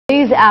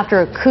Days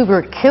after a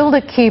cougar killed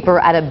a keeper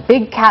at a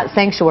big cat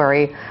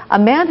sanctuary, a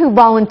man who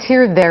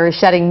volunteered there is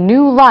shedding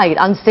new light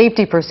on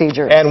safety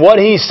procedures. And what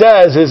he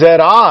says is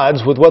at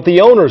odds with what the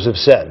owners have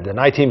said. The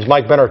Night Team's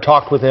Mike Benner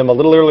talked with him a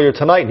little earlier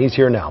tonight, and he's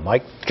here now.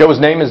 Mike? Joe, his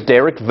name is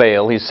Derek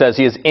Vail. He says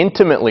he is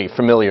intimately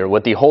familiar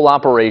with the whole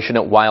operation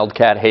at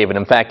WildCat Haven.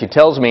 In fact, he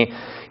tells me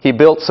he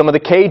built some of the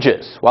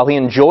cages. While he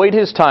enjoyed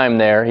his time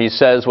there, he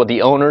says what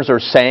the owners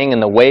are saying in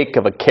the wake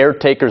of a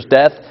caretaker's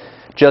death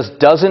just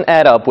doesn't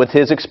add up with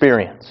his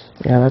experience.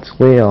 Yeah, that's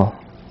Vail,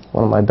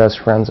 one of my best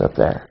friends up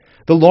there.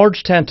 The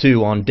large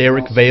tattoo on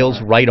Derek Vail's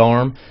right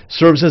arm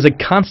serves as a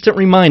constant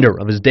reminder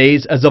of his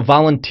days as a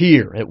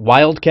volunteer at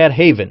WildCat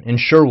Haven in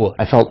Sherwood.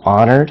 I felt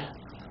honored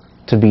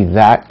to be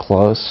that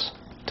close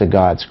to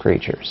God's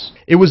creatures.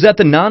 It was at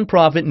the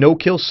nonprofit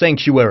no-kill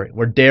sanctuary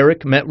where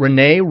Derek met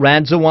Renee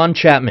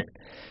Radziwon-Chapman.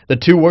 The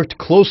two worked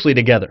closely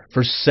together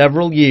for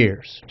several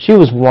years. She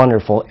was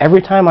wonderful.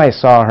 Every time I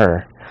saw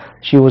her,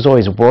 she was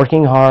always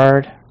working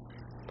hard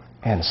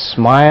and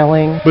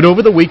smiling. But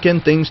over the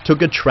weekend, things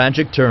took a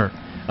tragic turn.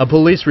 A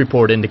police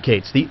report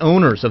indicates the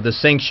owners of the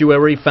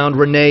sanctuary found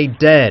Renee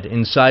dead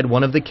inside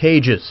one of the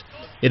cages.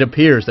 It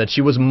appears that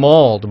she was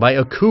mauled by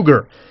a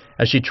cougar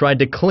as she tried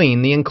to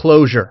clean the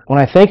enclosure. When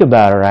I think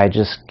about her, I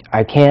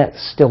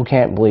still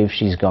can't believe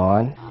she's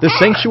gone. The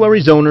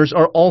sanctuary's owners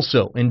are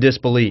also in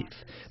disbelief.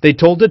 They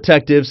told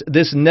detectives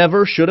this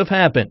never should have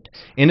happened.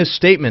 In a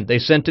statement they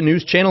sent to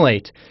News Channel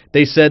 8,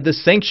 they said the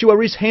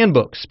sanctuary's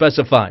handbook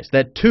specifies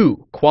that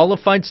 2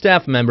 qualified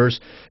staff members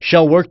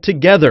shall work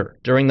together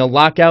during the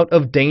lockout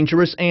of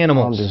dangerous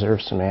animals.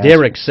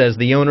 Derek says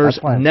the owners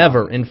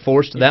never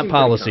enforced that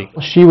policy.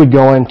 She would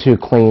go into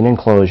clean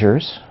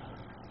enclosures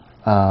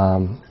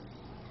all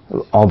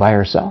by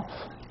herself.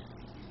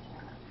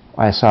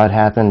 I saw it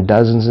happen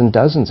dozens and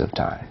dozens of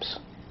times.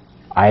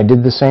 I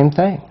did the same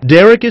thing.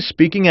 Derek is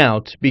speaking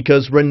out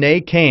because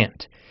Renee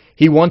can't.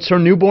 He wants her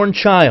newborn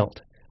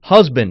child,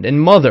 husband,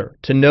 and mother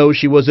to know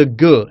she was a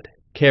good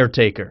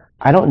caretaker.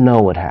 I don't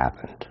know what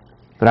happened,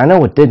 but I know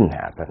what didn't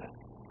happen.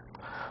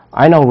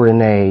 I know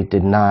Renee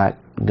did not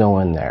go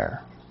in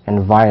there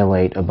and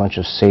violate a bunch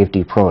of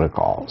safety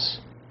protocols.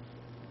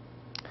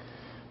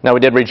 Now, we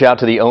did reach out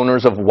to the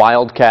owners of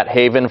WildCat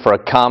Haven for a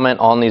comment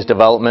on these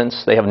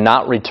developments. They have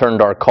not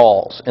returned our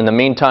calls. In the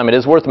meantime, it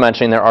is worth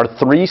mentioning there are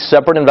 3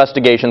 separate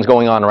investigations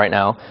going on right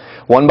now.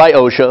 One by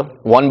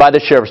OSHA, one by the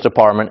Sheriff's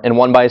Department, and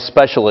one by a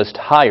specialist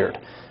hired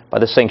by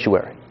the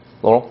sanctuary.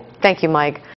 Laurel? Thank you, Mike.